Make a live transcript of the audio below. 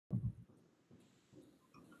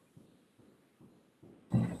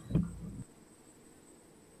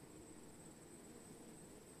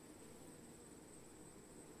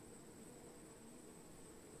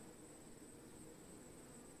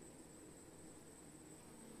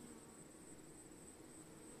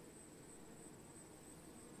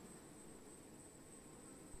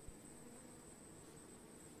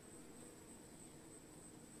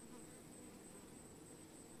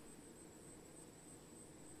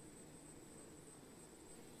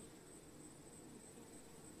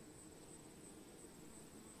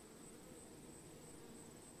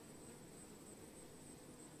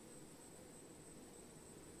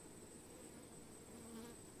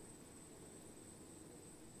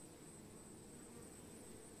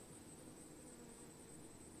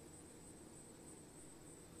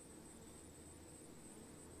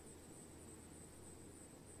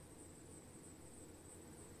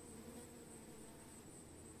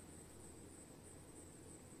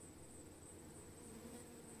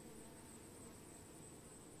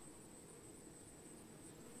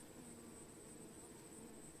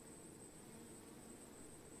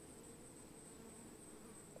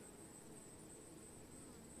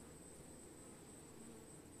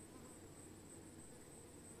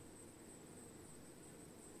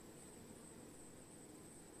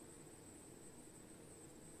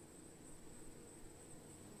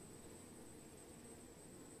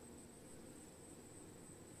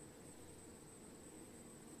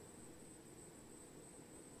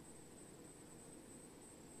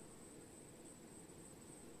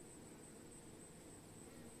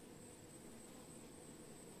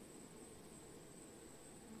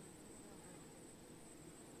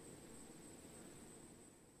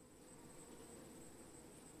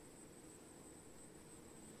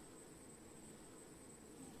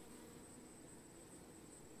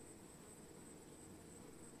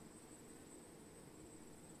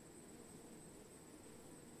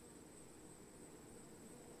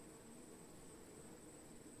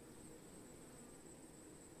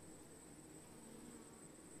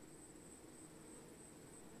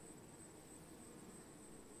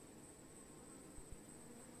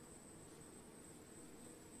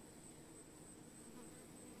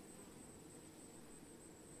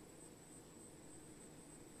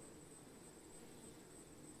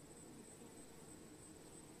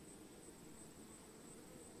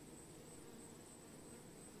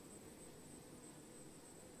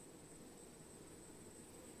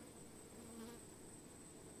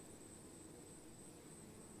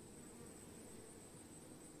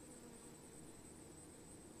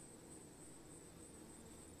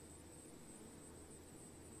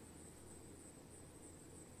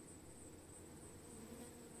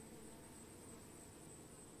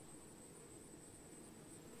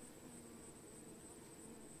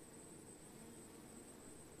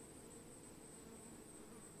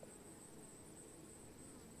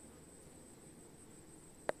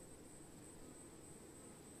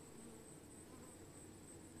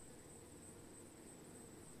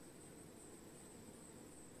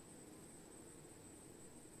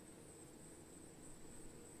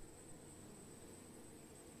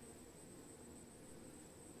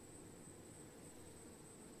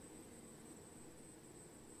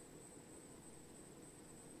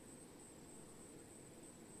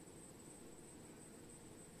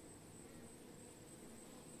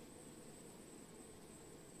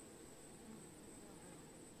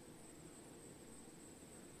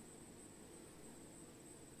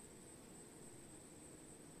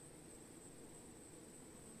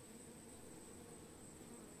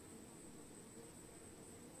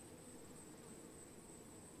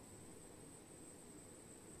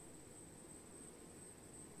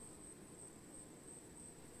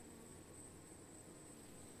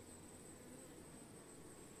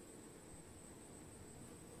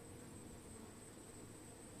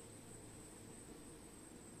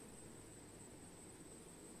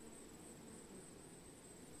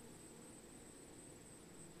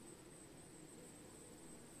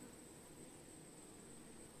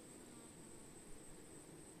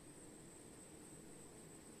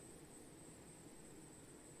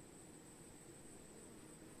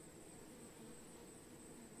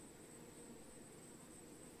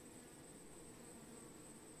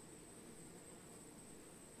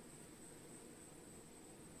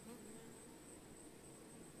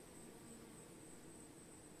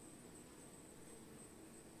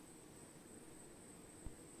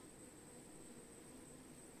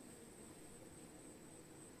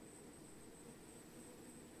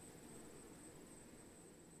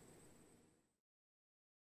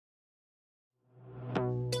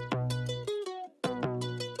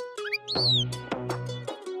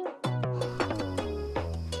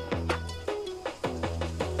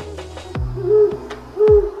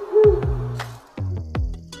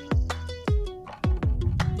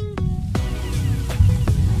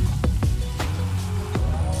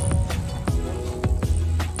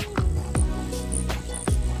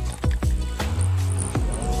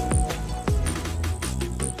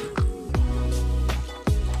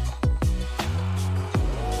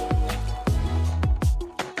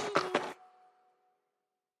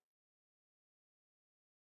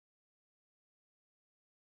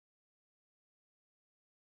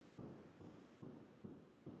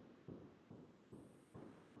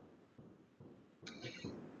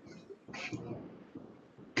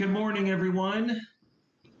Good morning, everyone.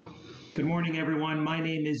 Good morning, everyone. My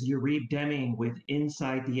name is Yurib Deming with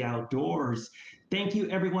Inside the Outdoors. Thank you,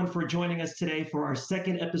 everyone, for joining us today for our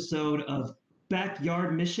second episode of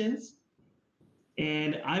Backyard Missions.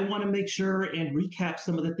 And I want to make sure and recap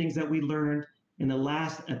some of the things that we learned in the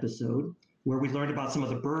last episode, where we learned about some of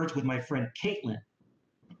the birds with my friend Caitlin.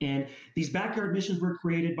 And these backyard missions were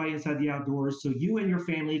created by Inside the Outdoors so you and your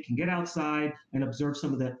family can get outside and observe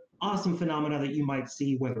some of the awesome phenomena that you might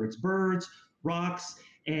see, whether it's birds, rocks.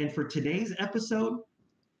 And for today's episode,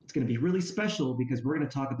 it's going to be really special because we're going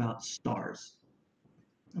to talk about stars.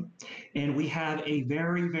 And we have a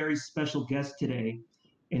very, very special guest today,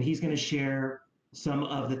 and he's going to share some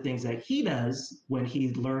of the things that he does when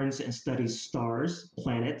he learns and studies stars,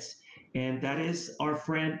 planets. And that is our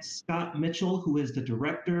friend Scott Mitchell, who is the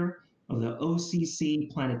director of the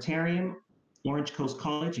OCC Planetarium, Orange Coast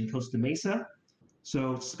College in Costa Mesa.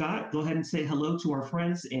 So Scott, go ahead and say hello to our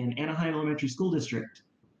friends in Anaheim Elementary School District.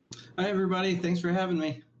 Hi, everybody. Thanks for having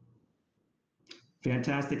me.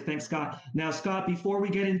 Fantastic. Thanks, Scott. Now, Scott, before we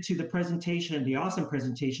get into the presentation, the awesome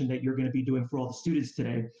presentation that you're going to be doing for all the students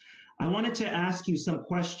today, I wanted to ask you some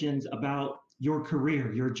questions about your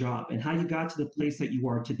career, your job, and how you got to the place that you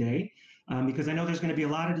are today. Because I know there's going to be a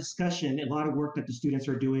lot of discussion, a lot of work that the students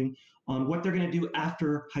are doing on what they're going to do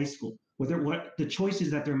after high school, what the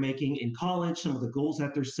choices that they're making in college, some of the goals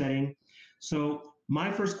that they're setting. So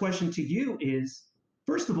my first question to you is,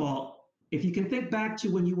 first of all, if you can think back to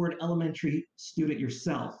when you were an elementary student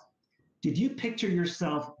yourself, did you picture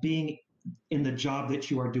yourself being in the job that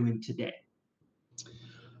you are doing today?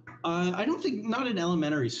 I don't think, not in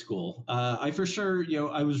elementary school. I for sure,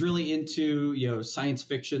 I was really into, science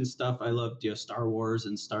fiction stuff. I loved, Star Wars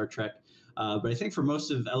and Star Trek. But I think for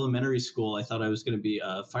most of elementary school, I thought I was going to be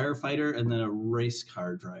a firefighter and then a race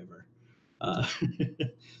car driver.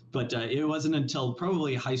 But it wasn't until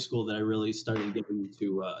probably high school that I really started getting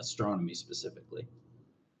into astronomy specifically.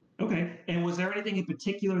 Okay. And was there anything in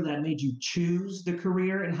particular that made you choose the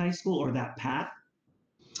career in high school or that path?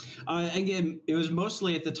 Again, it was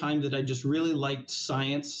mostly at the time that I just really liked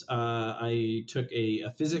science. I took a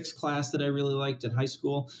physics class that I really liked in high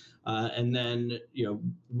school. And then,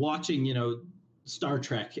 watching, Star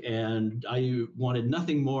Trek, and I wanted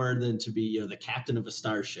nothing more than to be, the captain of a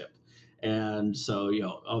starship. And so,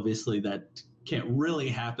 obviously that can't really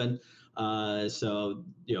happen. So,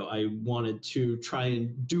 I wanted to try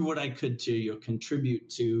and do what I could to, contribute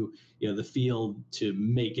to, the field to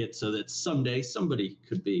make it so that someday somebody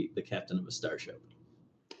could be the captain of a starship.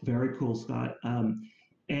 Very cool, Scott.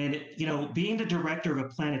 And, being the director of a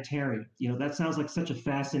planetarium, that sounds like such a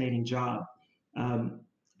fascinating job. Can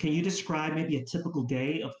you describe maybe a typical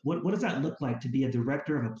day of what does that look like to be a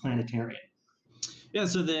director of a planetarium? Yeah,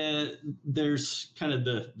 so there's kind of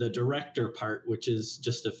the director part, which is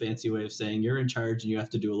just a fancy way of saying you're in charge and you have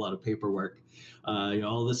to do a lot of paperwork,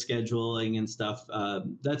 all the scheduling and stuff.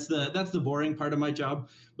 That's the boring part of my job,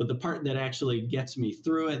 but the part that actually gets me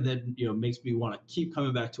through it, that makes me want to keep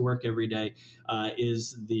coming back to work every day,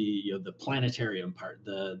 is the planetarium part,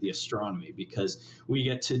 the astronomy, because we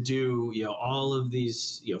get to do all of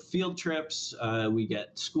these field trips. We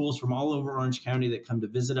get schools from all over Orange County that come to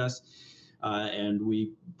visit us. And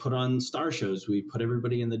we put on star shows. We put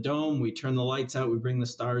everybody in the dome. We turn the lights out. We bring the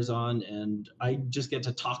stars on, and I just get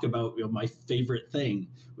to talk about my favorite thing,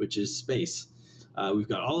 which is space. We've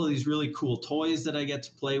got all of these really cool toys that I get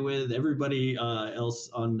to play with. Everybody else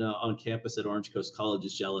on campus at Orange Coast College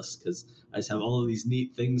is jealous because I just have all of these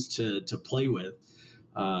neat things to play with,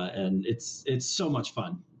 and it's so much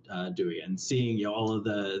fun doing it and seeing all of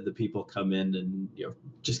the people come in and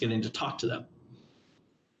just getting to talk to them.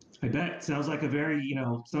 I bet. Sounds like a very,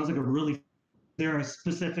 sounds like a really, is there a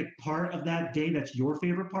specific part of that day that's your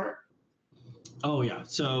favorite part? Oh, yeah.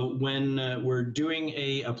 So when we're doing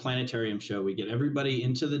a planetarium show, we get everybody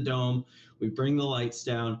into the dome, we bring the lights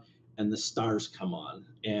down, and the stars come on.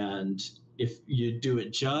 And if you do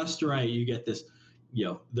it just right, you get this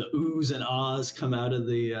the oohs and ahs come out of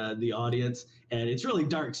the audience, and it's really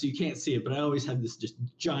dark, so you can't see it. But I always have this just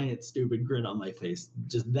giant, stupid grin on my face.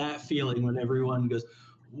 Just that feeling when everyone goes,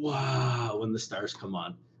 "Wow!" when the stars come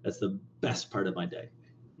on. That's the best part of my day.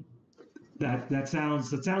 That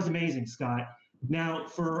sounds amazing, Scott. Now,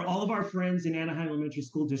 for all of our friends in Anaheim Elementary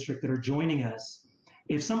School District that are joining us,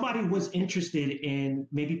 if somebody was interested in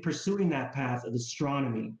maybe pursuing that path of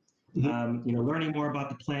astronomy, learning more about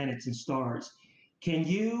the planets and stars, can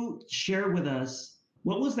you share with us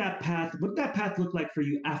what did that path look like for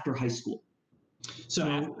you after high school?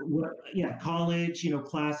 College,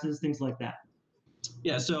 classes, things like that.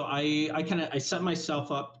 Yeah, so I set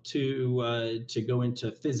myself up to go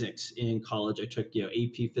into physics in college. I took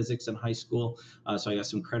AP physics in high school, so I got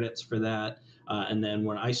some credits for that. And then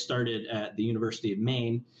when I started at the University of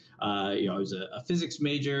Maine, I was a physics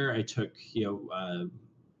major. I took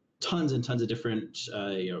tons and tons of different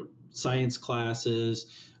science classes,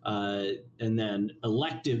 and then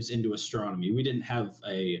electives into astronomy. We didn't have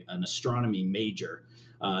an astronomy major.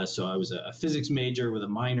 So I was a physics major with a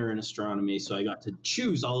minor in astronomy. So I got to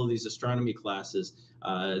choose all of these astronomy classes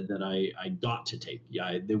that I got to take.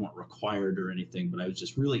 Yeah, they weren't required or anything, but I was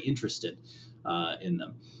just really interested in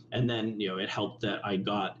them. And then, it helped that I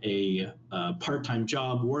got a part-time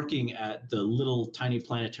job working at the little tiny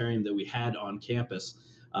planetarium that we had on campus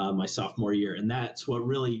my sophomore year. And that's what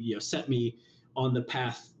really, set me on the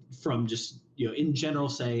path from just, in general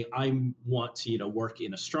saying I want to, work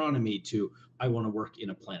in astronomy to I want to work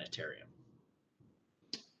in a planetarium.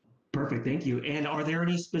 Perfect, thank you. And are there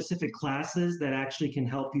any specific classes that actually can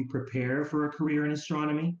help you prepare for a career in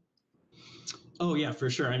astronomy? Oh yeah,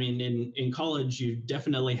 for sure. I mean, in college, you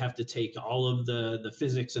definitely have to take all of the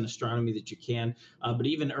physics and astronomy that you can. But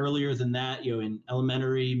even earlier than that, in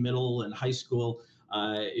elementary, middle, and high school,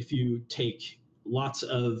 if you take lots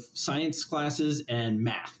of science classes and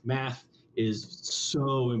math is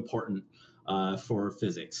so important for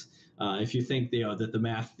physics. If you think that the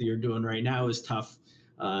math that you're doing right now is tough,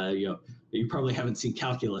 you probably haven't seen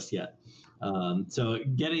calculus yet. So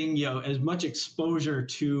getting as much exposure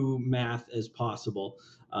to math as possible,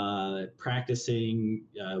 practicing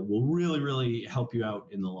will really help you out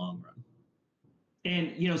in the long run.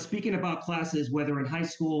 And speaking about classes, whether in high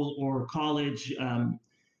school or college,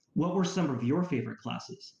 what were some of your favorite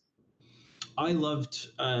classes? I loved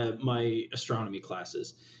my astronomy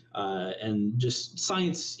classes. And just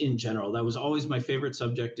science in general. That was always my favorite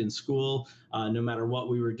subject in school, no matter what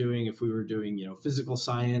we were doing. If we were doing, physical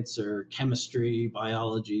science or chemistry,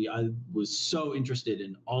 biology, I was so interested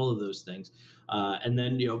in all of those things. And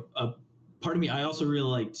then, part of me, I also really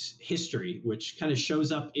liked history, which kind of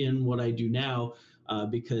shows up in what I do now,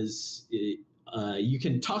 because you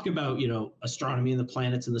can talk about, astronomy and the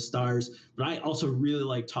planets and the stars, but I also really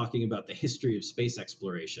like talking about the history of space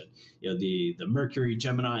exploration. The Mercury,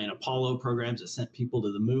 Gemini, and Apollo programs that sent people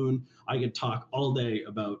to the moon. I could talk all day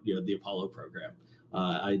about, the Apollo program.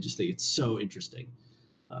 I just think it's so interesting.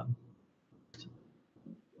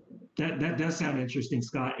 That does sound interesting,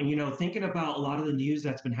 Scott. And thinking about a lot of the news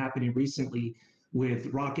that's been happening recently with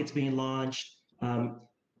rockets being launched,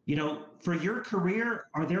 for your career,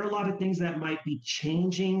 are there a lot of things that might be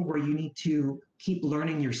changing where you need to keep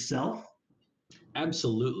learning yourself?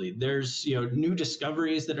 Absolutely. There's, new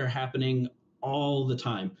discoveries that are happening all the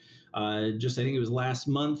time. I think it was last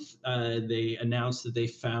month, they announced that they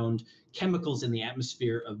found chemicals in the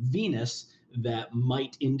atmosphere of Venus that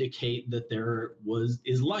might indicate that there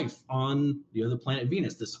is life on the planet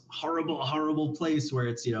Venus, this horrible place where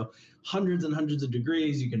it's hundreds and hundreds of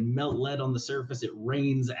degrees. You can melt lead on the surface. It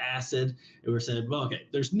rains acid. And we're saying, well, okay,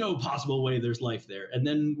 there's no possible way there's life there. And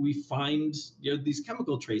then we find these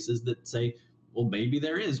chemical traces that say, well, maybe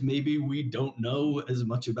there is. Maybe we don't know as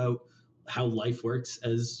much about how life works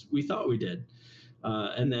as we thought we did.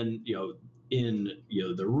 And then in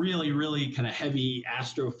the really kind of heavy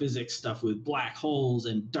astrophysics stuff with black holes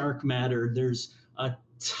and dark matter, there's a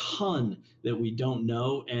ton that we don't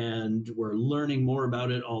know, and we're learning more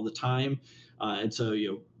about it all the time. And so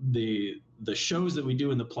the shows that we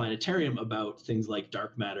do in the planetarium about things like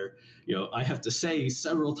dark matter, I have to say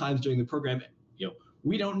several times during the program,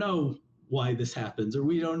 we don't know why this happens, or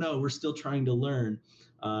we don't know. We're still trying to learn,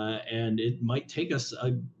 and it might take us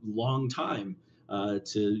a long time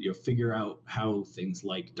to figure out how things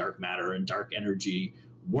like dark matter and dark energy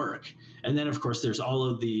work. And then, of course, there's all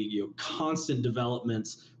of the constant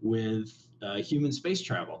developments with human space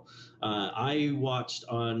travel. I watched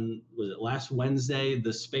was it last Wednesday, the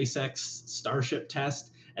SpaceX Starship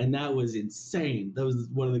test, and that was insane. That was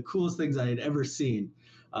one of the coolest things I had ever seen.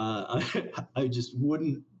 I just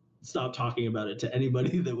wouldn't stop talking about it to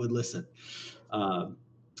anybody that would listen.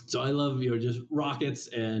 So I love, just rockets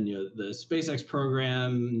and, the SpaceX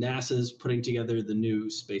program. NASA's putting together the new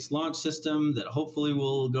space launch system that hopefully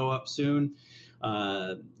will go up soon.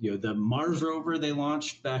 The Mars rover they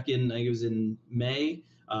launched back in, I think it was in May,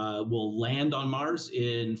 will land on Mars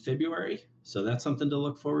in February. So that's something to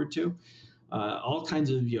look forward to. All kinds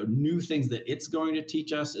of new things that it's going to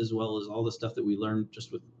teach us, as well as all the stuff that we learned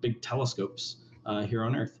just with big telescopes here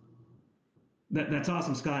on Earth. That's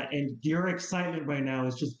awesome, Scott. And your excitement right now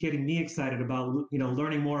is just getting me excited about,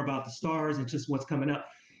 learning more about the stars and just what's coming up.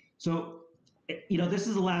 So, this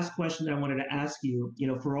is the last question that I wanted to ask you.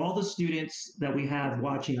 For all the students that we have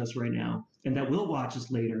watching us right now and that will watch us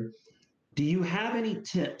later, do you have any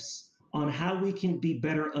tips on how we can be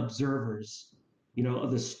better observers,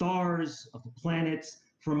 of the stars, of the planets,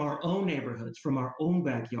 from our own neighborhoods, from our own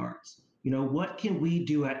backyards? What can we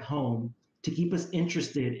do at home to keep us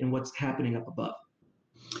interested in what's happening up above?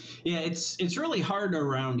 Yeah, it's really hard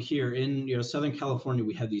around here in Southern California.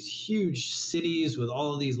 We have these huge cities with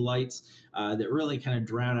all of these lights that really kind of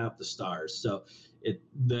drown out the stars. So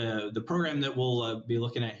the program that we'll be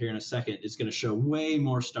looking at here in a second is going to show way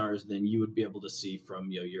more stars than you would be able to see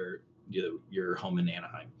from your home in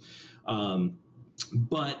Anaheim.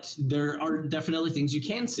 But there are definitely things you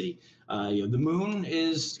can see. The moon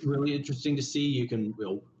is really interesting to see. You can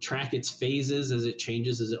track its phases as it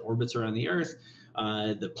changes, as it orbits around the Earth.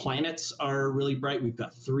 The planets are really bright. We've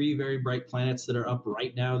got 3 very bright planets that are up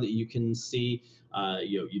right now that you can see.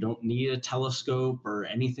 You don't need a telescope or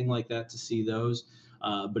anything like that to see those.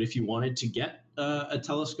 But if you wanted to get a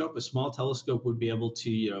telescope, a small telescope would be able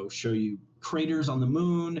to show you craters on the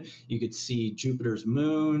moon. You could see Jupiter's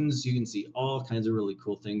moons. You can see all kinds of really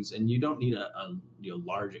cool things, and you don't need a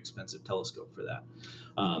large, expensive telescope for that.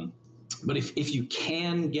 But if you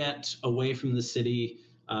can get away from the city,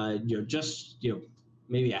 just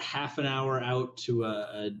maybe a half an hour out to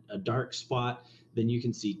a dark spot, then you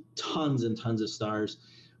can see tons and tons of stars.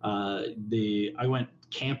 I went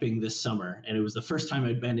camping this summer, and it was the first time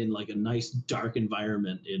I'd been in like a nice dark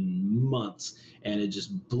environment in months, and it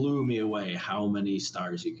just blew me away how many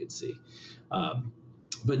stars you could see.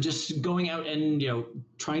 But just going out and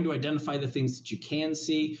trying to identify the things that you can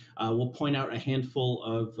see. We'll point out a handful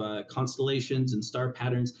of constellations and star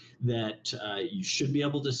patterns that you should be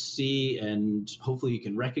able to see, and hopefully you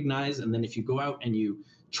can recognize. And then if you go out and you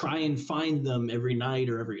try and find them every night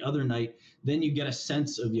or every other night, then you get a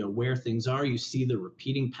sense of where things are. You see the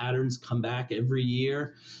repeating patterns come back every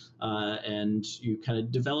year, and you kind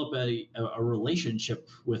of develop a relationship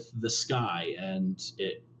with the sky, and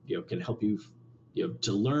it can help you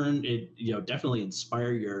to learn. It definitely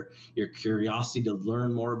inspire your curiosity to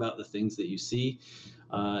learn more about the things that you see,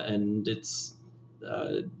 and it's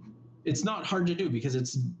not hard to do because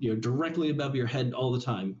it's directly above your head all the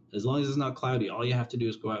time. As long as it's not cloudy, all you have to do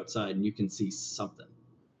is go outside and you can see something.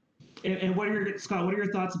 And Scott, what are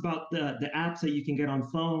your thoughts about the apps that you can get on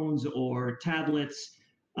phones or tablets?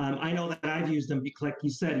 I know that I've used them because, like you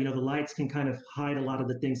said, the lights can kind of hide a lot of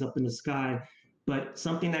the things up in the sky, but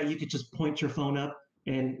something that you could just point your phone up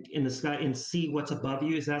and in the sky and see what's above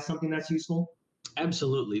you, is that something that's useful?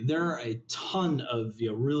 Absolutely. There are a ton of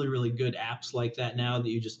really, really good apps like that now that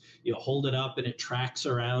you just hold it up and it tracks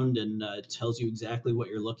around and tells you exactly what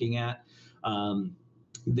you're looking at.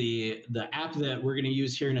 The app that we're going to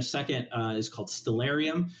use here in a second is called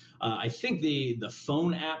Stellarium. I think the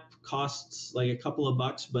phone app costs like a couple of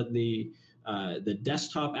bucks, but the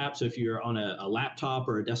desktop app, so if you're on a laptop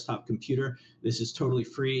or a desktop computer, this is totally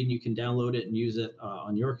free and you can download it and use it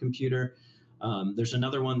on your computer. There's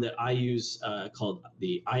another one that I use called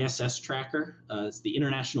the ISS tracker. It's the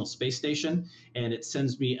International Space Station, and it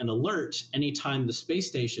sends me an alert anytime the space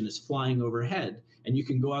station is flying overhead, and you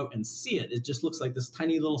can go out and see it. It just looks like this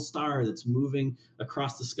tiny little star that's moving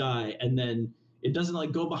across the sky, and then it doesn't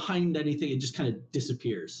like go behind anything. It just kind of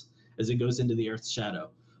disappears as it goes into the Earth's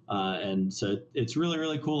shadow. And so it's really,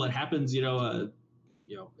 really cool. It happens,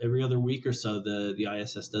 every other week or so. The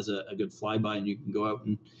ISS does a good flyby, and you can go out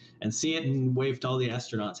and see it and wave to all the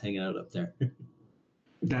astronauts hanging out up there.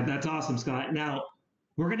 That's awesome, Scott. Now,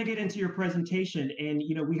 we're going to get into your presentation, and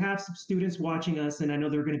we have some students watching us, and I know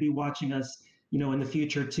they're going to be watching us, in the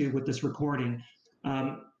future too with this recording.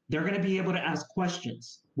 They're going to be able to ask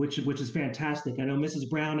questions, which is fantastic. I know Mrs.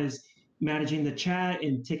 Brown is managing the chat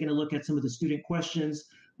and taking a look at some of the student questions.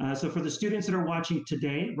 So for the students that are watching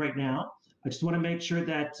today, right now, I just want to make sure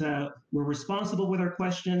that we're responsible with our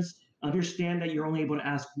questions. Understand that you're only able to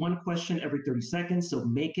ask one question every 30 seconds, so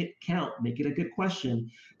make it count, make it a good question,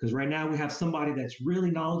 because right now we have somebody that's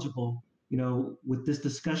really knowledgeable, with this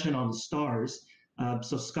discussion on the stars.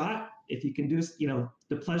 So Scott, if you can do,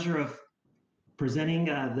 the pleasure of presenting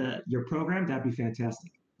your program, that'd be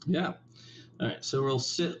fantastic. Yeah. All right. So we'll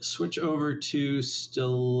switch over to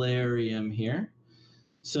Stellarium here.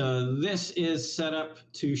 So this is set up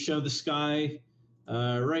to show the sky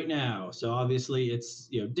right now. So obviously it's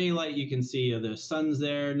daylight. You can see the sun's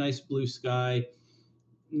there, nice blue sky.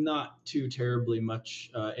 Not too terribly much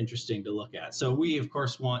interesting to look at. So we of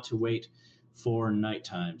course want to wait for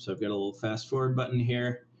nighttime. So I've got a little fast forward button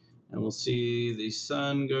here, and we'll see the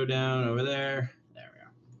sun go down over there. There we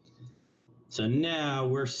go. So now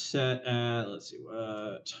we're set at, let's see,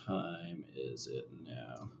 what time is it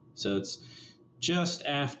now? So it's just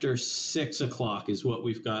after 6 o'clock is what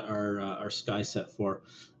we've got our sky set for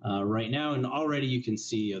right now. And already you can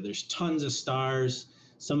see there's tons of stars.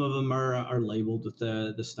 Some of them are labeled with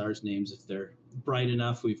the stars' names if they're bright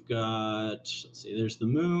enough. We've got, let's see, there's the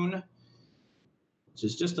moon, which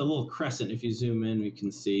is just a little crescent. If you zoom in, we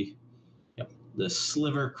can see the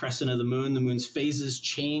sliver crescent of the moon. The moon's phases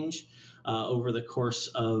change over the course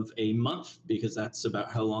of a month, because that's about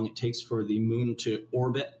how long it takes for the moon to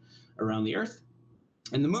orbit around the Earth.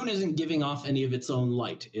 And the moon isn't giving off any of its own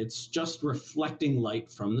light. It's just reflecting light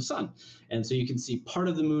from the sun. And so you can see part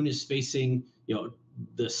of the moon is facing,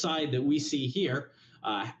 the side that we see here.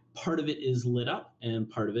 Part of it is lit up and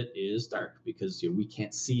part of it is dark, because we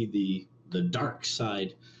can't see the dark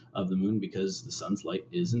side of the moon because the sun's light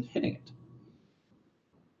isn't hitting it.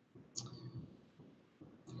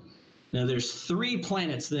 Now there's 3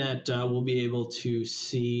 planets that we'll be able to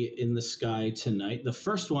see in the sky tonight. The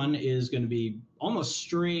first one is going to be almost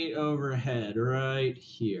straight overhead right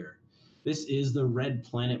here. This is the red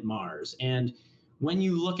planet Mars. And when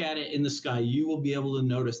you look at it in the sky, you will be able to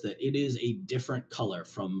notice that it is a different color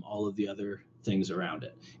from all of the other things around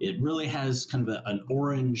it. It really has kind of an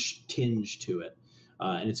orange tinge to it.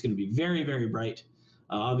 And it's going to be very, very bright.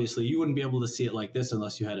 Obviously, you wouldn't be able to see it like this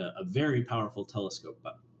unless you had a very powerful telescope.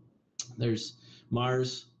 But there's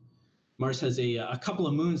Mars. Mars has a couple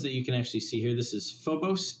of moons that you can actually see here. This is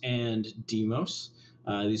Phobos and Deimos.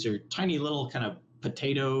 These are tiny little kind of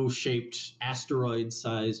potato-shaped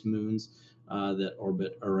asteroid-sized moons that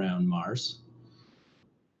orbit around Mars.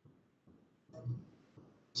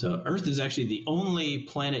 So Earth is actually the only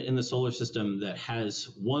planet in the solar system that has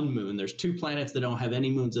 1 moon. There's 2 planets that don't have any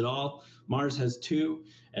moons at all. Mars has 2,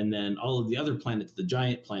 and then all of the other planets, the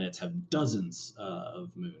giant planets, have dozens of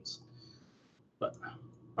moons. But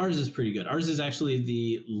ours is pretty good. Ours is actually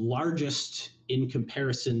the largest in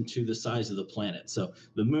comparison to the size of the planet. So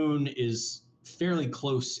the moon is fairly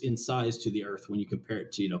close in size to the Earth when you compare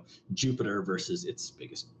it to, Jupiter versus its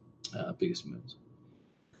biggest moons.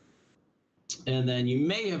 And then you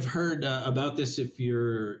may have heard about this if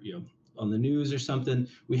you're, on the news or something.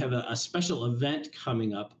 We have a special event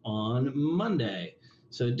coming up on Monday.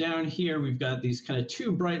 So down here, we've got these kind of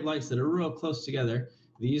 2 bright lights that are real close together.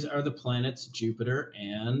 These are the planets Jupiter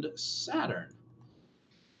and Saturn.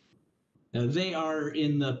 Now, they are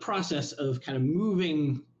in the process of kind of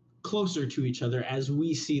moving closer to each other as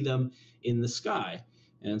we see them in the sky.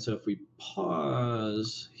 And so if we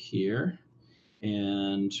pause here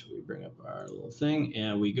and we bring up our little thing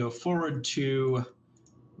and we go forward to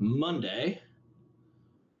Monday,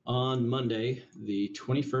 on Monday, the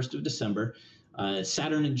 21st of December,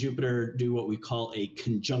 Saturn and Jupiter do what we call a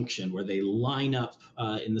conjunction, where they line up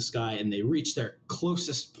in the sky and they reach their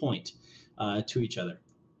closest point to each other.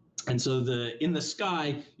 And so in the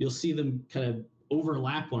sky, you'll see them kind of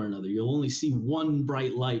overlap one another. You'll only see one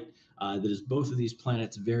bright light that is both of these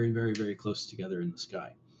planets very, very, very close together in the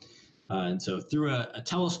sky. And so through a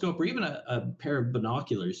telescope or even a pair of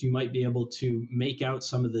binoculars, you might be able to make out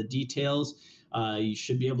some of the details. You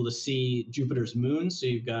should be able to see Jupiter's moon. So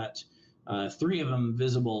you've got 3 of them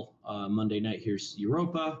visible Monday night. Here's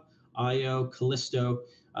Europa, Io, Callisto.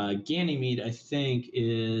 Ganymede, I think,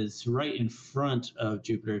 is right in front of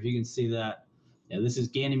Jupiter. If you can see that. Yeah, this is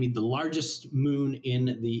Ganymede, the largest moon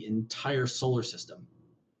in the entire solar system.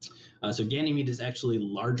 So Ganymede is actually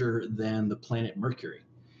larger than the planet Mercury.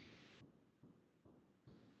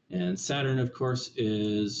 And Saturn, of course,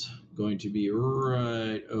 is going to be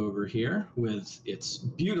right over here with its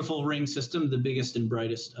beautiful ring system, the biggest and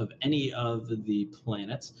brightest of any of the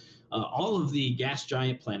planets. All of the gas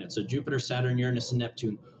giant planets, so Jupiter, Saturn, Uranus, and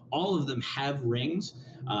Neptune, all of them have rings,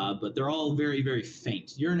 but they're all very, very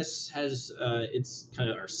faint. Uranus has it's kind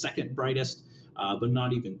of our second brightest, but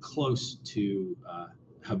not even close to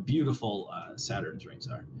how beautiful Saturn's rings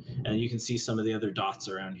are. And you can see some of the other dots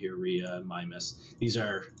around here, Rhea, Mimas. These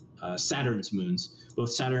are Saturn's moons.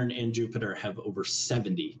 Both Saturn and Jupiter have over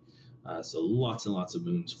 70, so lots and lots of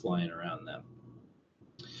moons flying around them.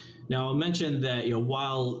 Now, I'll mention that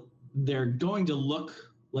while they're going to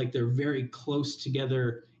look like they're very close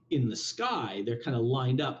together in the sky. They're kind of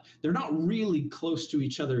lined up. They're not really close to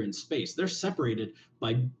each other in space. They're separated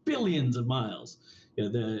by billions of miles.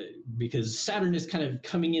 Because Saturn is kind of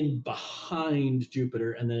coming in behind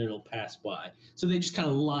Jupiter, and then it'll pass by. So they just kind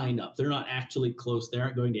of line up. They're not actually close. They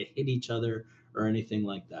aren't going to hit each other or anything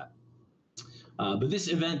like that. But this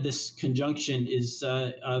event, this conjunction, is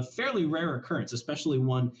a fairly rare occurrence, especially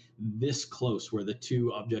one this close, where the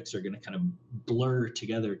two objects are going to kind of blur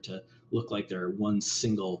together to look like they're one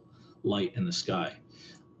single light in the sky.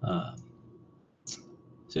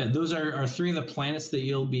 So yeah, those are three of the planets that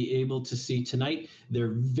you'll be able to see tonight.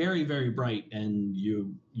 They're very, very bright, and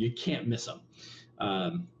you can't miss them.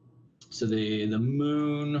 So the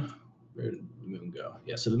moon, where did the moon go?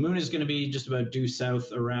 Yeah, so the moon is going to be just about due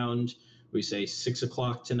south around, we say, 6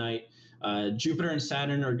 o'clock tonight. Jupiter and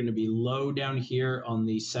Saturn are going to be low down here on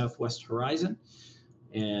the southwest horizon,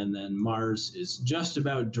 and then Mars is just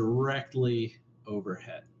about directly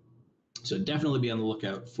overhead. So definitely be on the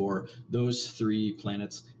lookout for those three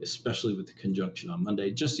planets, especially with the conjunction on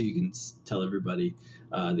Monday, just so you can tell everybody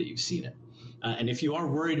that you've seen it. And if you are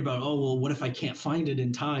worried about, oh, well, what if I can't find it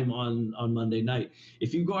in time on Monday night?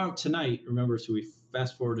 If you go out tonight, remember, so we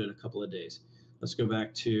fast forwarded a couple of days. Let's go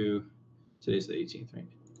back to, today's the 18th,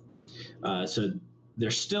 right? So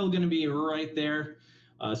they're still going to be right there.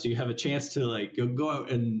 So you have a chance to like go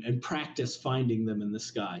out and practice finding them in the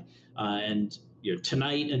sky. And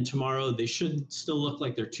tonight and tomorrow, they should still look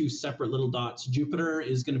like they're two separate little dots. Jupiter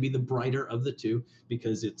is going to be the brighter of the two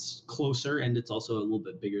because it's closer and it's also a little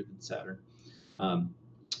bit bigger than Saturn.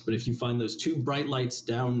 But if you find those two bright lights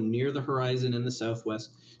down near the horizon in the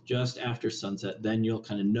southwest, just after sunset, then you'll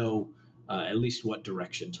kind of know at least what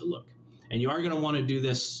direction to look. And you are going to want to do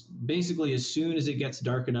this basically as soon as it gets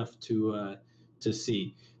dark enough to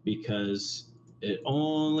see, because it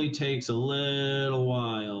only takes a little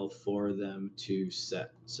while for them to set.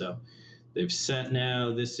 So they've set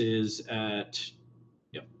now. This is at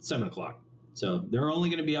 7 o'clock. So they're only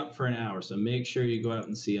going to be up for an hour. So make sure you go out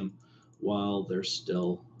and see them while they're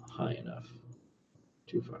still high enough.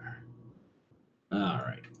 Too far. All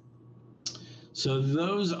right. So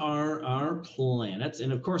those are our planets.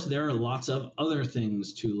 And of course, there are lots of other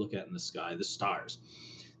things to look at in the sky, the stars.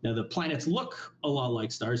 Now, the planets look a lot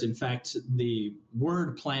like stars. In fact, the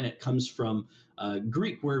word planet comes from a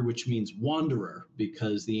Greek word which means wanderer,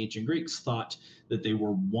 because the ancient Greeks thought that they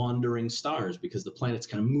were wandering stars because the planets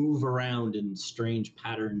kind of move around in strange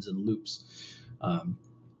patterns and loops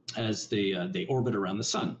as they orbit around the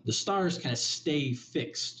sun. The stars kind of stay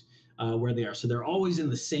fixed where they are. So they're always in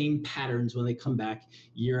the same patterns when they come back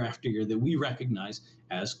year after year that we recognize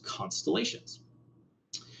as constellations.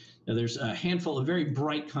 Now, there's a handful of very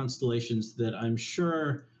bright constellations that I'm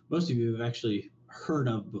sure most of you have actually heard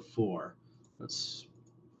of before. Let's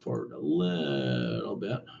forward a little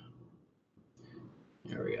bit.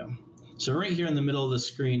 There we go. So right here in the middle of the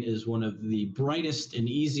screen is one of the brightest and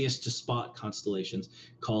easiest to spot constellations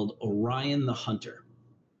called Orion the Hunter.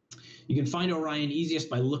 You can find Orion easiest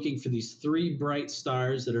by looking for these three bright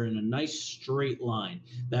stars that are in a nice straight line.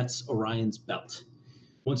 That's Orion's belt.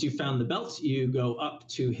 Once you've found the belt, you go up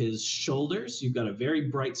to his shoulders. You've got a very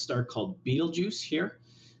bright star called Betelgeuse here.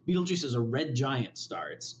 Betelgeuse is a red giant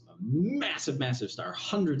star. It's a massive, massive star,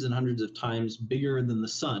 hundreds and hundreds of times bigger than the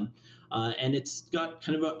sun. And it's got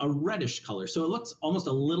kind of a reddish color. So it looks almost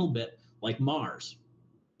a little bit like Mars.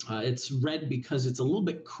 It's red because it's a little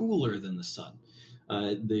bit cooler than the sun.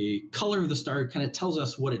 The color of the star kind of tells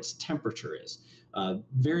us what its temperature is.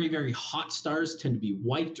 Very, very hot stars tend to be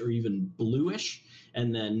white or even bluish.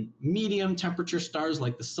 And then medium temperature stars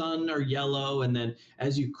like the sun are yellow. And then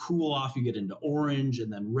as you cool off, you get into orange.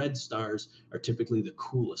 And then red stars are typically the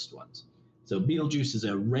coolest ones. So Betelgeuse is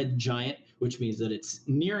a red giant, which means that it's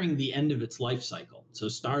nearing the end of its life cycle. So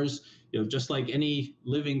stars, just like any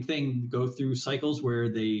living thing, go through cycles where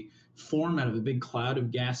they form out of a big cloud of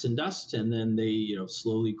gas and dust. And then they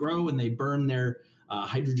slowly grow and they burn their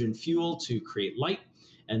hydrogen fuel to create light.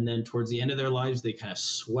 And then towards the end of their lives, they kind of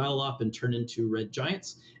swell up and turn into red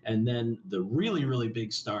giants. And then the really, really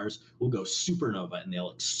big stars will go supernova and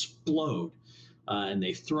they'll explode. And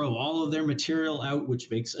they throw all of their material out, which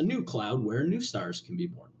makes a new cloud where new stars can be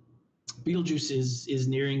born. Betelgeuse is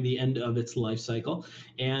nearing the end of its life cycle.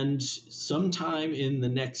 And sometime in the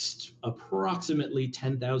next approximately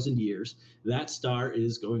 10,000 years, that star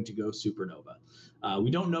is going to go supernova.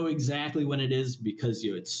 We don't know exactly when it is because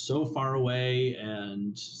it's so far away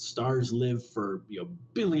and stars live for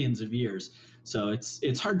billions of years. So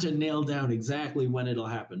it's hard to nail down exactly when it'll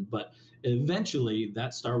happen, but eventually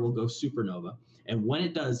that star will go supernova. And when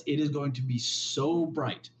it does, it is going to be so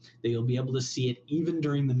bright that you'll be able to see it even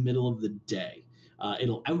during the middle of the day.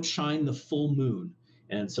 It'll outshine the full moon.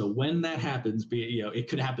 And so when that happens, it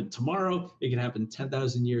could happen tomorrow, it could happen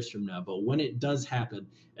 10,000 years from now. But when it does happen,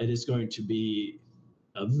 it is going to be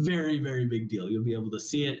a very, very big deal. You'll be able to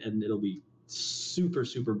see it, and it'll be super,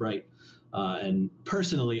 super bright. And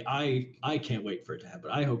personally, I can't wait for it to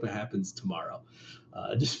happen. I hope it happens tomorrow,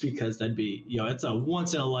 just because that'd be, it's a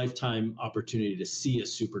once in a lifetime opportunity to see a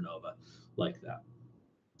supernova like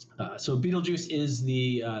that. So Betelgeuse is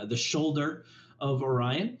the shoulder of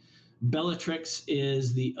Orion. Bellatrix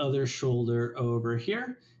is the other shoulder over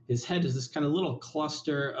here. His head is this kind of little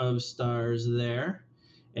cluster of stars there.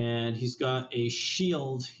 And he's got a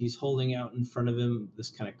shield he's holding out in front of him, this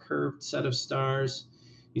kind of curved set of stars.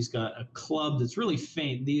 He's got a club that's really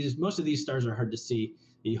faint. Most of these stars are hard to see.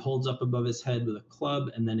 He holds up above his head with a club,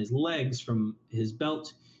 and then his legs from his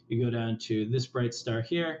belt, you go down to this bright star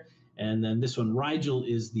here, and then this one, Rigel,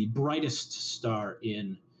 is the brightest star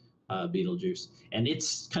in Betelgeuse. And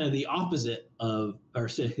it's kind of the opposite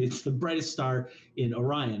it's the brightest star in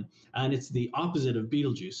Orion, and it's the opposite of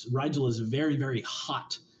Betelgeuse. Rigel is a very, very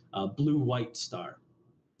hot blue-white star.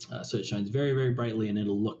 So it shines very, very brightly, and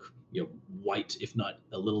it'll look white, if not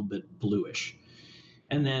a little bit bluish.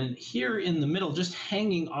 And then here in the middle, just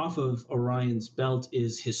hanging off of Orion's belt,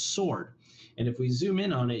 is his sword. And if we zoom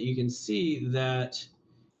in on it, you can see that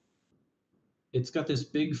it's got this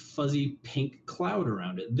big fuzzy pink cloud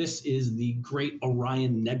around it. This is the Great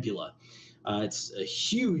Orion Nebula. It's a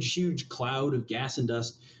huge, huge cloud of gas and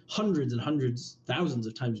dust, hundreds and hundreds, thousands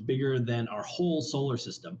of times bigger than our whole solar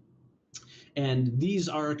system. And these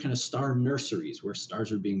are kind of star nurseries where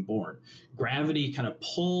stars are being born. Gravity kind of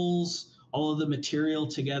pulls all of the material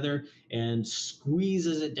together and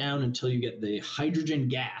squeezes it down until you get the hydrogen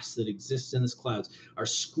gas that exists in this clouds are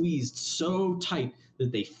squeezed so tight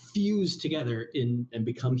that they fuse together and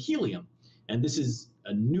become helium. And this is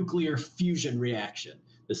a nuclear fusion reaction,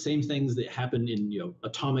 the same things that happen in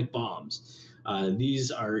atomic bombs.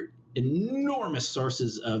 These are enormous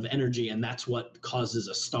sources of energy, and that's what causes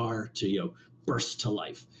a star to burst to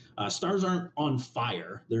life. Stars aren't on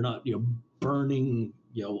fire; they're not burning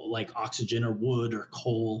like oxygen or wood or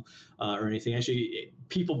coal or anything. Actually,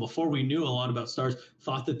 people before we knew a lot about stars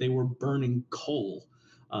thought that they were burning coal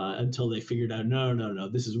until they figured out no,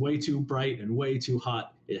 this is way too bright and way too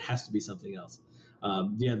hot. It has to be something else.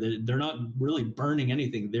 They're not really burning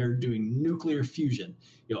anything. They're doing nuclear fusion,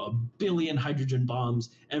 a billion hydrogen bombs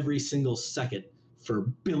every single second for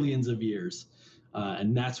billions of years.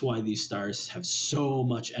 And that's why these stars have so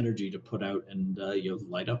much energy to put out and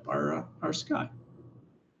light up our sky.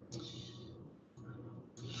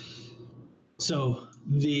 So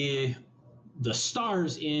the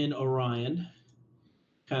stars in Orion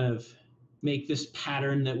kind of make this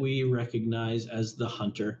pattern that we recognize as the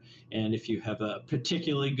hunter. And if you have a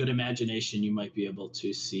particularly good imagination, you might be able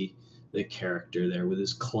to see the character there with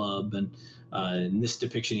his club. And in this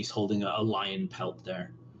depiction, he's holding a lion pelt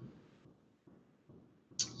there.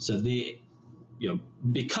 So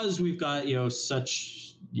because we've got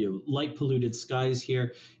such light polluted skies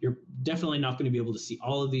here, you're definitely not going to be able to see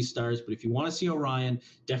all of these stars. But if you want to see Orion,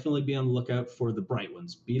 definitely be on the lookout for the bright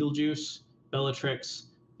ones: Betelgeuse, Bellatrix,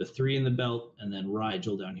 the three in the belt, and then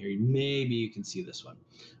Rigel down here. Maybe you can see this one.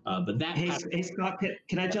 But that. Hey Scott,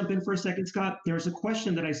 can I jump in for a second, Scott? There's a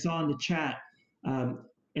question that I saw in the chat, and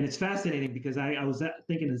it's fascinating because I was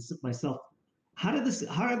thinking to myself, how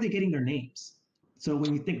are they getting their names? So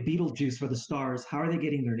when you think Betelgeuse for the stars, how are they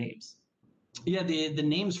getting their names? Yeah, the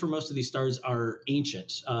names for most of these stars are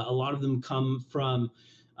ancient. A lot of them come from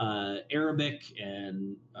Arabic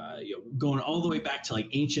and going all the way back to like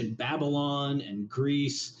ancient Babylon and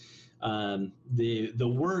Greece.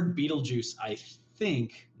 The word Betelgeuse, I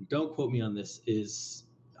think, don't quote me on this, is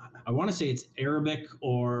I want to say it's Arabic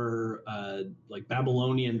or like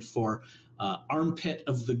Babylonian for armpit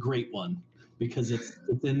of the Great One, because it's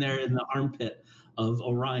in there in the armpit of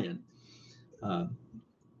Orion.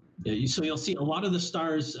 So you'll see a lot of the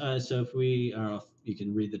stars. So if we, I don't know if you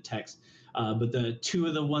can read the text, but the two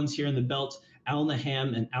of the ones here in the belt,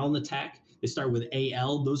 Al-Naham and Al-Natak, they start with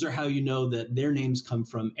AL. Those are how you know that their names come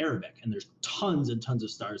from Arabic. And there's tons and tons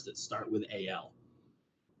of stars that start with AL.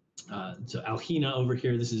 So Alhina over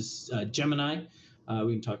here, this is Gemini.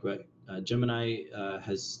 We can talk about Gemini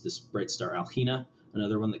has this bright star Alhina,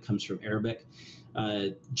 another one that comes from Arabic.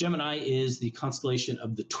 Gemini is the constellation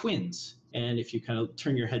of the twins. And if you kind of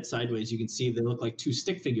turn your head sideways, you can see they look like two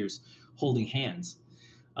stick figures holding hands.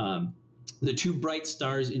 The two bright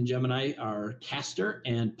stars in Gemini are Castor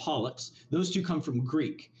and Pollux. Those two come from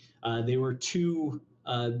Greek. They were two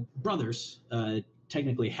brothers,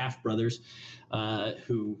 technically half brothers,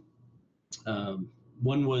 who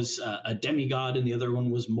one was a demigod and the other one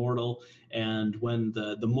was mortal. And when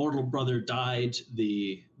the mortal brother died,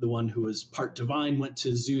 the one who was part divine went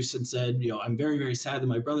to Zeus and said, I'm very, very sad that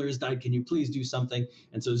my brother has died. Can you please do something?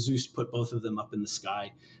 And so Zeus put both of them up in the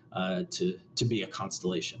sky to be a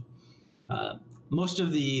constellation. Most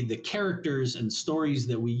of the characters and stories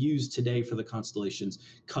that we use today for the constellations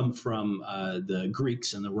come from the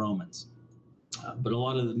Greeks and the Romans. But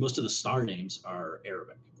most of the star names are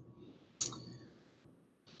Arabic.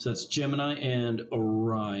 So that's Gemini and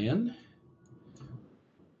Orion.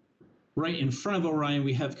 Right in front of Orion,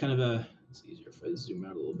 we have kind of it's easier if I zoom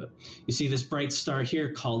out a little bit. You see this bright star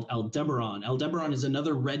here called Aldebaran. Aldebaran is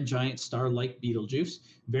another red giant star like Betelgeuse,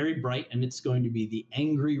 very bright, and it's going to be the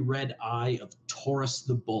angry red eye of Taurus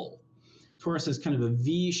the bull. Taurus has kind of a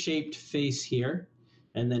V-shaped face here,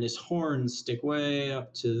 and then his horns stick way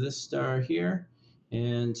up to this star here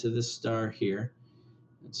and to this star here.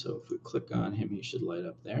 And so if we click on him, he should light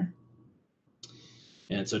up there.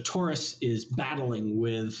 And so Taurus is battling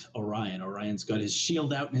with Orion. Orion's got his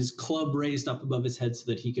shield out and his club raised up above his head so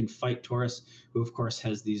that he can fight Taurus, who of course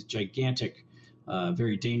has these gigantic,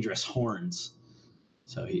 very dangerous horns.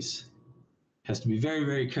 So has to be very,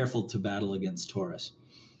 very careful to battle against Taurus.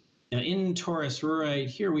 Now in Taurus right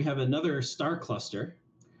here, we have another star cluster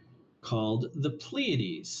called the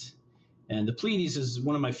Pleiades. And the Pleiades is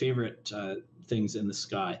one of my favorite things in the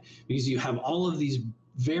sky, because you have all of these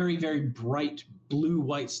very, very bright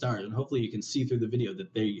blue-white stars, and hopefully you can see through the video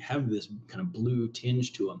that they have this kind of blue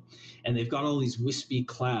tinge to them, and they've got all these wispy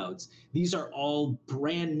clouds. These are all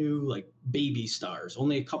brand new, like baby stars,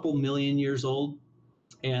 only a couple million years old,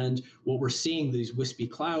 and what we're seeing, these wispy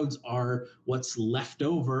clouds, are what's left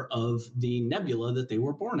over of the nebula that they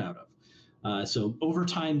were born out of. So over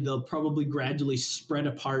time, they'll probably gradually spread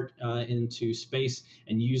apart into space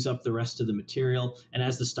and use up the rest of the material. And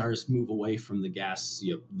as the stars move away from the gas,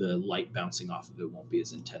 the light bouncing off of it won't be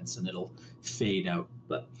as intense and it'll fade out.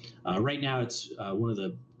 But right now, it's one of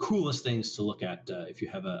the coolest things to look at if you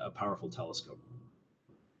have a powerful telescope.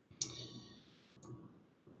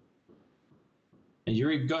 And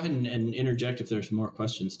Yuri, go ahead and interject if there's more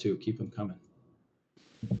questions too. Keep them coming.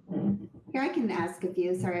 Here, I can ask a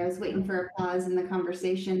few. Sorry, I was waiting for a pause in the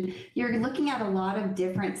conversation. You're looking at a lot of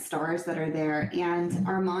different stars that are there, and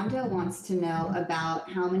Armando wants to know about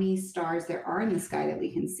how many stars there are in the sky that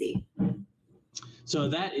we can see. So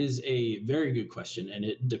that is a very good question, and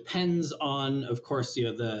it depends on, of course,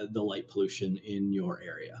 the light pollution in your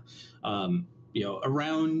area.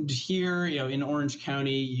 Around here, in Orange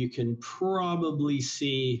County, you can probably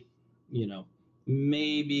see,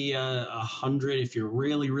 maybe 100 if you're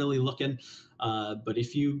really, really looking. But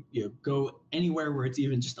if you go anywhere where it's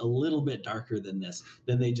even just a little bit darker than this,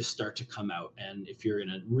 then they just start to come out. And if you're in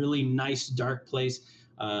a really nice dark place,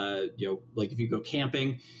 like if you go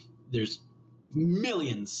camping, there's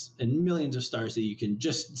millions and millions of stars that you can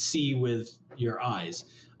just see with your eyes.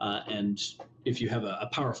 And if you have a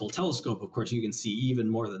powerful telescope, of course, you can see even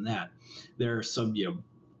more than that. There are some,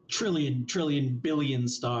 trillion, billion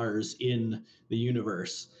stars in the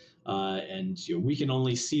universe. And we can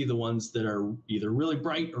only see the ones that are either really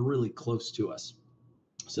bright or really close to us.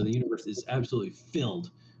 So the universe is absolutely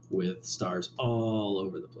filled with stars all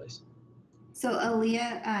over the place. So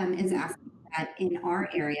Aaliyah is asking that in our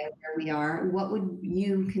area where we are, what would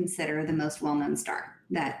you consider the most well-known star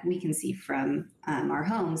that we can see from our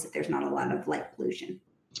homes if there's not a lot of light pollution?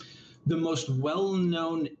 The most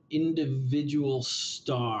well-known individual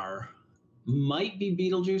star might be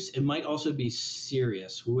Betelgeuse. It might also be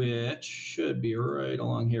Sirius, which should be right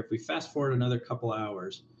along here. If we fast forward another couple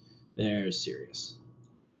hours, there's Sirius.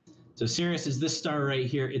 So Sirius is this star right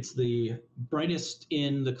here. It's the brightest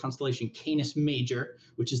in the constellation Canis Major,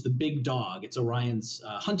 which is the big dog. It's Orion's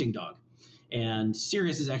hunting dog. And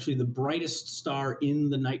Sirius is actually the brightest star in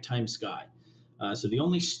the nighttime sky. So the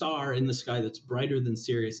only star in the sky that's brighter than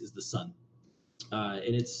Sirius is the sun.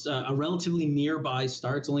 And it's a relatively nearby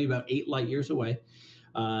star. It's only about 8 light years away.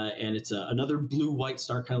 And it's another blue-white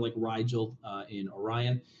star, kind of like Rigel in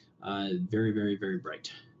Orion. Very, very, very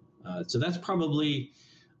bright. So that's probably,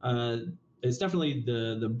 it's definitely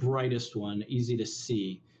the brightest one, easy to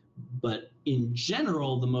see. But in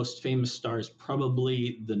general, the most famous star is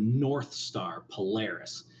probably the North Star,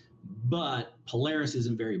 Polaris. But Polaris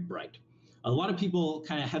isn't very bright. A lot of people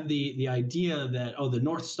kind of have the idea that, the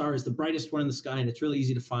North Star is the brightest one in the sky and it's really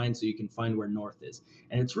easy to find, so you can find where north is.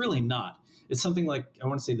 And it's really not. It's something like, I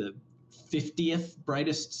want to say the 50th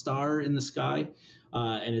brightest star in the sky.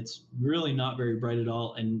 And it's really not very bright at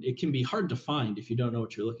all. And it can be hard to find if you don't know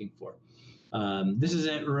what you're looking for. This is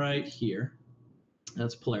it right here.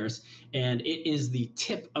 That's Polaris, and it is the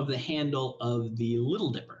tip of the handle of the Little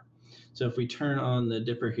Dipper. So if we turn on the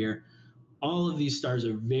Dipper here, all of these stars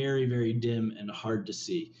are very, very dim and hard to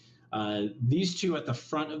see. These two at the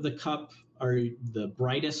front of the cup are the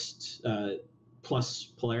brightest,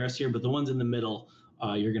 plus Polaris here, but the ones in the middle,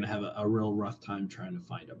 you're going to have a real rough time trying to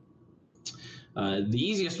find them. The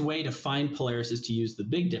easiest way to find Polaris is to use the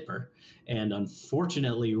Big Dipper, and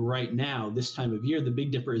unfortunately right now, this time of year, the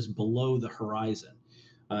Big Dipper is below the horizon.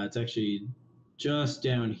 It's actually just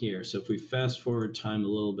down here. So if we fast forward time a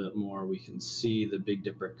little bit more, we can see the Big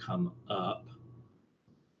Dipper come up.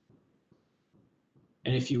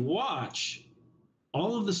 And if you watch,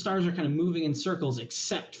 all of the stars are kind of moving in circles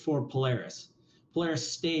except for Polaris. Polaris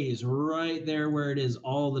stays right there where it is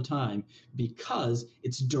all the time because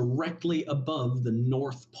it's directly above the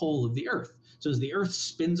North Pole of the Earth. So as the Earth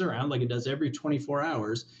spins around like it does every 24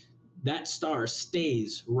 hours, that star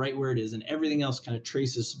stays right where it is, and everything else kind of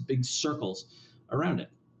traces big circles around it.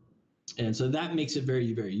 And so that makes it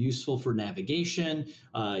very, very useful for navigation.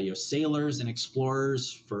 Sailors and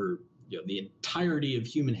explorers for the entirety of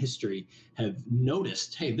human history have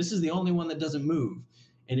noticed, hey, this is the only one that doesn't move,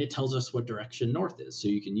 and it tells us what direction north is. So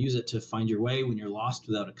you can use it to find your way when you're lost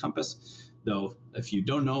without a compass. Though if you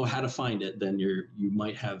don't know how to find it, then you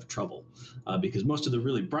might have trouble because most of the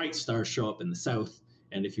really bright stars show up in the south.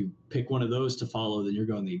 And if you pick one of those to follow, then you're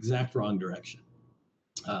going the exact wrong direction.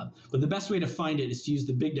 But the best way to find it is to use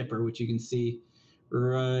the Big Dipper, which you can see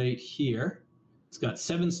right here. It's got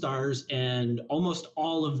 7 stars, and almost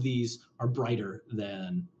all of these are brighter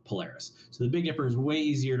than Polaris. So the Big Dipper is way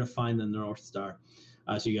easier to find than the North Star.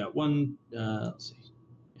 So you got one, let's see,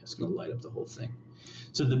 it's going to light up the whole thing.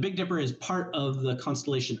 So the Big Dipper is part of the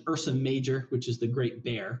constellation Ursa Major, which is the Great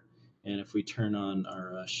Bear. And if we turn on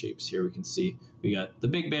our shapes here, we can see we got the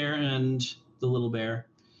Big Bear and the Little Bear.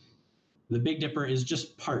 The Big Dipper is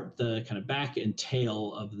just the kind of back and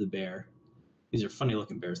tail of the bear. These are funny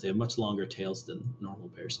looking bears. They have much longer tails than normal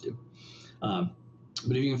bears do. But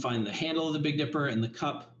if you can find the handle of the Big Dipper and the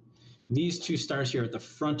cup, these 2 stars here at the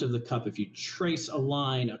front of the cup, if you trace a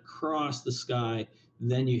line across the sky,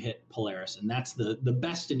 then you hit Polaris. And that's the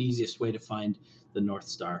best and easiest way to find the North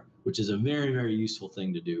Star, which is a very, very useful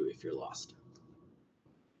thing to do if you're lost.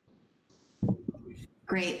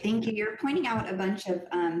 Great, thank you. You're pointing out a bunch of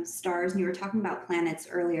stars, and you were talking about planets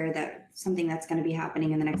earlier, something that's going to be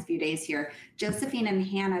happening in the next few days here. Josephine and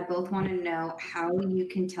Hannah both want to know how you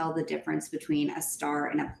can tell the difference between a star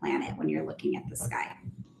and a planet when you're looking at the sky.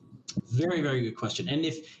 Very, very good question. And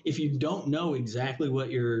if you don't know exactly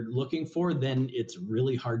what you're looking for, then it's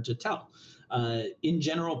really hard to tell. In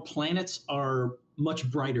general, planets are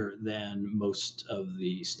much brighter than most of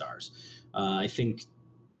the stars. I think,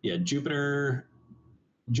 Jupiter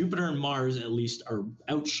and Mars at least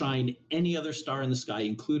outshine any other star in the sky,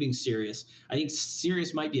 including Sirius. I think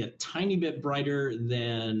Sirius might be a tiny bit brighter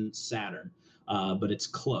than Saturn, but it's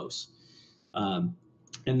close.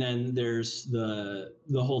 And then there's the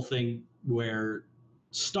whole thing where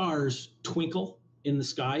stars twinkle in the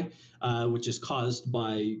sky, which is caused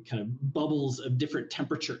by kind of bubbles of different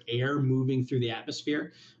temperature air moving through the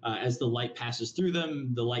atmosphere. As the light passes through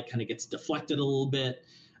them, the light kind of gets deflected a little bit,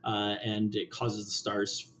 and it causes the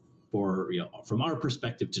stars, from our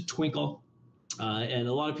perspective, to twinkle. And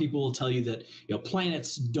a lot of people will tell you that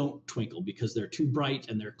planets don't twinkle because they're too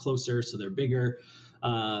bright and they're closer, so they're bigger.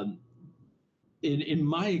 In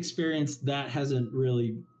my experience, that hasn't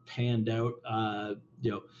really panned out,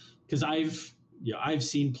 because I've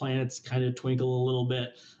seen planets kind of twinkle a little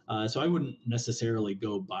bit, so I wouldn't necessarily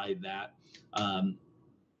go by that.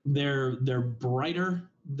 They're brighter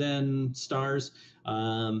than stars,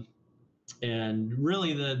 and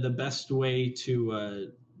really the best way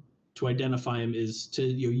to identify them is to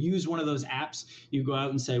use one of those apps. You go out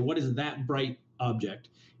and say, what is that bright object?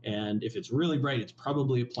 And if it's really bright, it's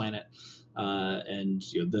probably a planet. And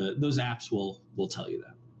those apps will tell you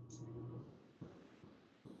that.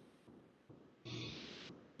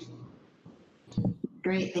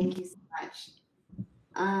 Great, thank you so much.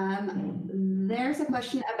 There's a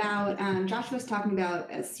question about, Josh was talking about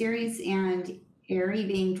Ceres and Erie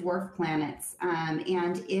being dwarf planets,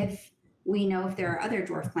 and if we know if there are other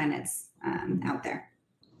dwarf planets out there.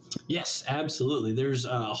 Yes, absolutely. There's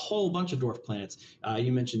a whole bunch of dwarf planets.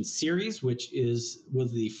 You mentioned Ceres, which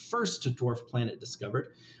was the first dwarf planet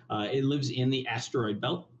discovered. It lives in the asteroid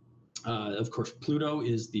belt. Of course, Pluto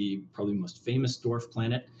is the probably most famous dwarf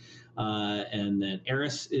planet. And then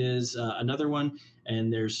Eris is another one.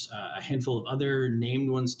 And there's a handful of other named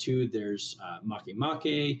ones too. There's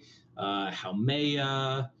Makemake,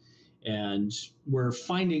 Haumea, and we're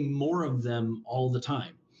finding more of them all the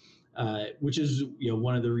time, which is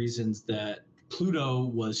one of the reasons that Pluto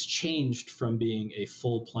was changed from being a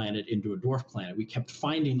full planet into a dwarf planet. We kept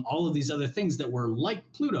finding all of these other things that were like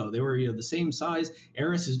Pluto. They were the same size.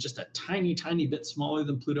 Eris is just a tiny, tiny bit smaller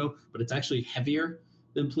than Pluto, but it's actually heavier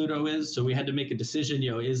than Pluto is. So we had to make a decision,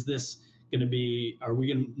 is this going to be, are we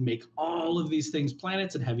going to make all of these things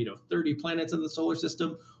planets and have 30 planets in the solar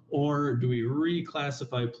system? Or do we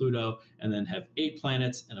reclassify Pluto and then have 8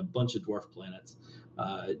 planets and a bunch of dwarf planets?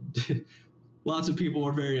 Lots of people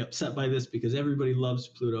were very upset by this because everybody loves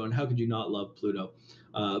Pluto, and how could you not love Pluto?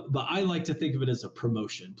 But I like to think of it as a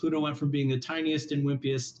promotion. Pluto went from being the tiniest and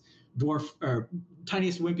wimpiest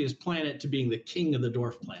wimpiest planet to being the king of the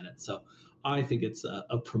dwarf planets. So I think it's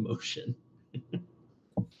a promotion.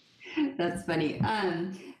 That's funny.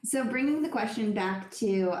 So bringing the question back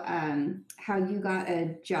to how you got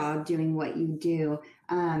a job doing what you do,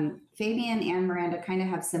 Fabian and Miranda kind of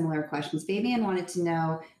have similar questions. Fabian wanted to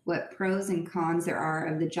know what pros and cons there are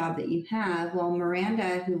of the job that you have, while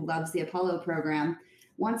Miranda, who loves the Apollo program,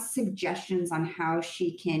 wants suggestions on how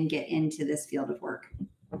she can get into this field of work.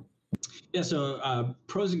 Yeah, so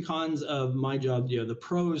pros and cons of my job, the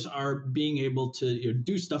pros are being able to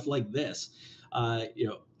do stuff like this.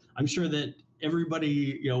 I'm sure that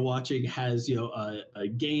everybody watching has a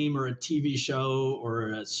game or a TV show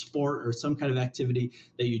or a sport or some kind of activity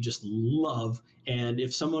that you just love, and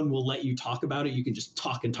if someone will let you talk about it, you can just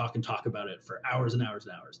talk and talk and talk about it for hours and hours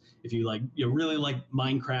and hours. If you really like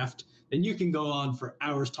Minecraft, then you can go on for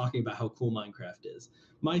hours talking about how cool Minecraft is.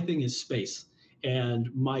 My thing is space, and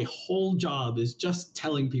my whole job is just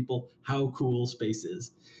telling people how cool space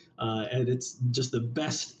is, and it's just the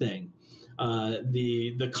best thing.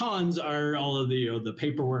 The cons are all of the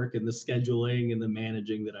paperwork and the scheduling and the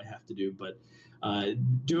managing that I have to do, but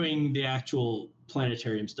doing the actual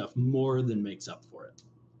planetarium stuff more than makes up for it.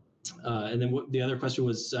 And then the other question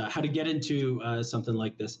was how to get into something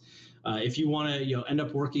like this. If you want to end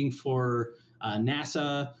up working for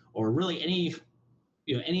NASA or really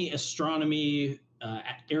any astronomy,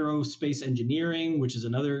 aerospace engineering, which is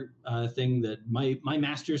another thing that my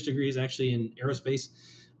master's degree is actually in aerospace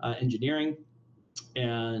engineering,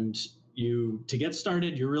 and to get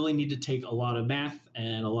started, you really need to take a lot of math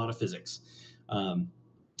and a lot of physics.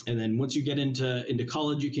 And then once you get into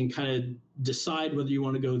college, you can kind of decide whether you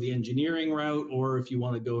want to go the engineering route or if you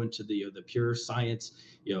want to go into the pure science,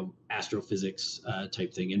 astrophysics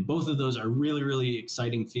type thing. And both of those are really, really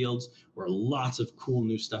exciting fields where lots of cool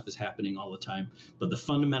new stuff is happening all the time. But the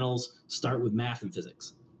fundamentals start with math and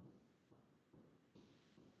physics.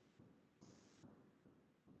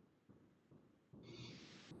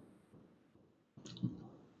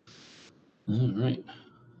 All right.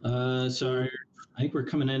 So I think we're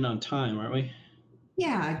coming in on time, aren't we?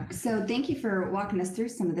 Yeah. So thank you for walking us through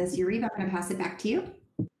some of this. Yuriv, I'm going to pass it back to you.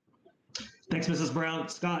 Thanks, Mrs. Brown.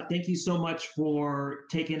 Scott, thank you so much for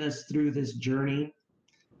taking us through this journey,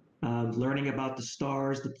 learning about the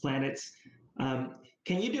stars, the planets.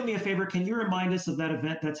 Can you do me a favor? Can you remind us of that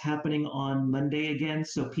event that's happening on Monday again,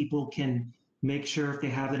 so people can make sure if they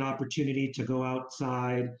have an opportunity to go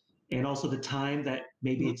outside, and also the time that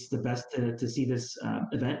maybe it's the best to see this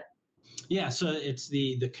event? Yeah, so it's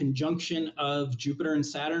the conjunction of Jupiter and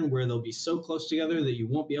Saturn, where they'll be so close together that you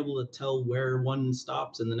won't be able to tell where one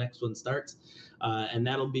stops and the next one starts. And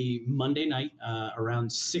that'll be Monday night around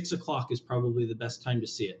 6 o'clock is probably the best time to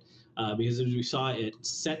see it. Because as we saw, it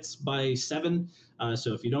sets by 7.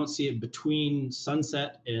 So if you don't see it between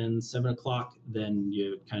sunset and 7 o'clock, then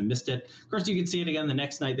you kind of missed it. Of course, you can see it again the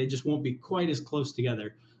next night. They just won't be quite as close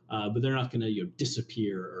together, but they're not going to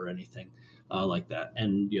disappear or anything like that.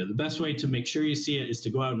 And the best way to make sure you see it is to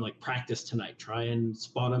go out and practice tonight. Try and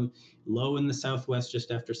spot them low in the southwest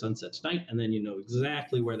just after sunset tonight, and then you know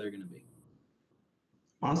exactly where they're going to be.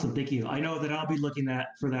 Awesome, thank you. I know that I'll be looking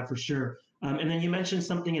for that for sure. And then you mentioned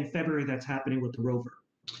something in February that's happening with the rover.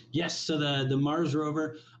 Yes, so the Mars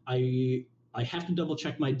rover, I have to double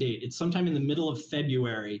check my date. It's sometime in the middle of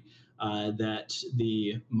February that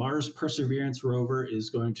the Mars Perseverance rover is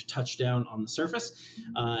going to touch down on the surface.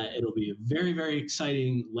 It'll be a very, very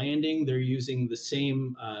exciting landing. They're using the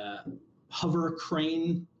same hover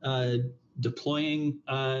crane deploying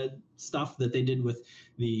stuff that they did with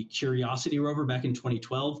the Curiosity rover back in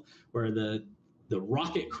 2012, where the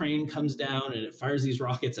rocket crane comes down and it fires these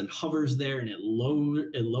rockets and hovers there, and it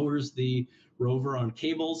lowers the rover on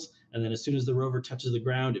cables. And then as soon as the rover touches the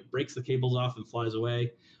ground, it breaks the cables off and flies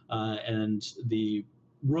away. And the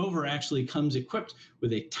rover actually comes equipped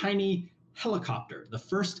with a tiny helicopter. The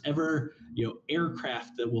first ever,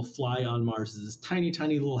 aircraft that will fly on Mars is this tiny,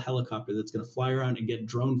 tiny little helicopter that's going to fly around and get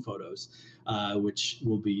drone photos, which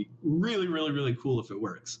will be really, really, really cool if it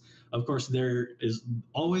works. Of course, there is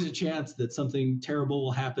always a chance that something terrible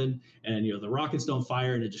will happen and, the rockets don't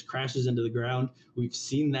fire and it just crashes into the ground. We've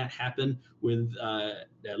seen that happen with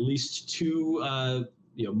at least two,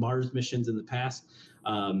 Mars missions in the past.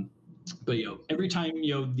 But, every time,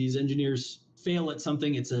 these engineers fail at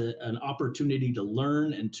something, it's an opportunity to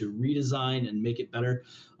learn and to redesign and make it better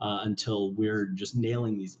until we're just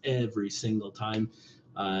nailing these every single time.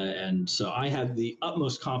 And so I have the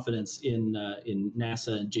utmost confidence in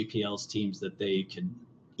NASA and JPL's teams that they can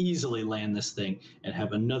easily land this thing and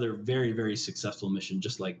have another very, very successful mission,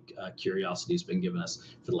 just like Curiosity's been giving us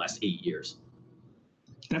for the last 8 years.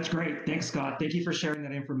 That's great. Thanks, Scott. Thank you for sharing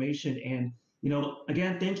that information. And,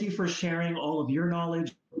 again, thank you for sharing all of your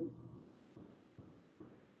knowledge.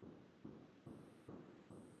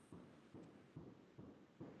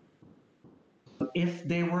 If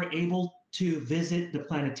they were able to visit the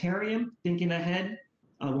planetarium, thinking ahead,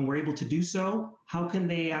 when we're able to do so, how can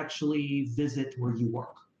they actually visit where you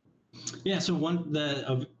work? Yeah, so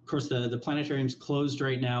of course, the planetarium's closed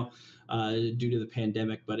right now due to the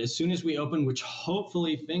pandemic, but as soon as we open, which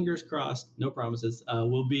hopefully, fingers crossed, no promises,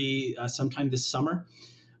 will be sometime this summer.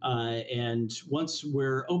 And once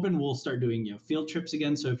we're open, we'll start doing field trips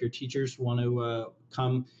again. So if your teachers want to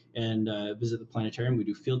come and visit the planetarium, we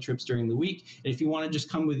do field trips during the week. And if you want to just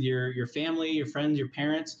come with your family, your friends, your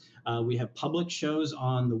parents, we have public shows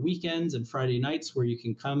on the weekends and Friday nights where you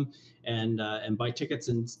can come and buy tickets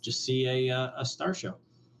and just see a star show.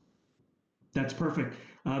 That's perfect.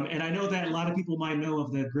 And I know that a lot of people might know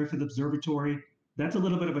of the Griffith Observatory. That's a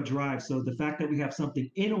little bit of a drive. So the fact that we have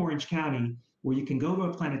something in Orange County where you can go to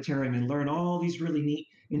a planetarium and learn all these really neat,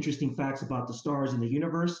 interesting facts about the stars and the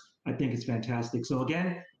universe, I think it's fantastic. So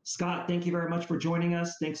again, Scott, thank you very much for joining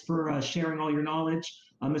us. Thanks for sharing all your knowledge.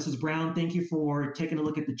 Mrs. Brown, thank you for taking a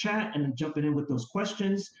look at the chat and jumping in with those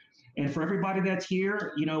questions. And for everybody that's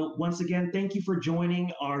here, once again, thank you for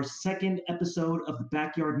joining our second episode of the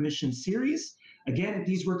Backyard Mission series. Again,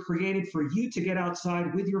 these were created for you to get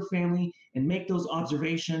outside with your family and make those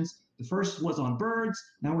observations. The first was on birds.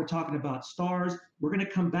 Now we're talking about stars. We're going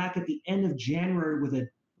to come back at the end of January with a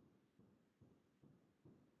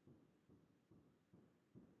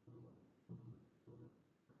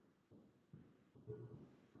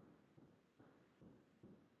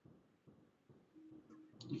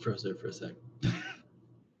You froze there for a sec.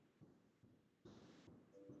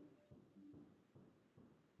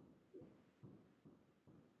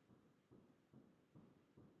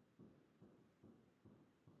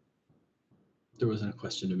 There wasn't a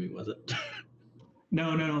question to me, was it?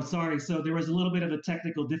 No, sorry. So there was a little bit of a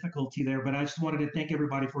technical difficulty there, but I just wanted to thank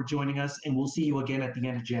everybody for joining us, and we'll see you again at the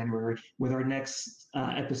end of January with our next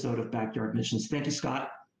episode of Backyard Missions. Thank you, Scott.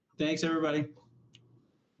 Thanks, everybody.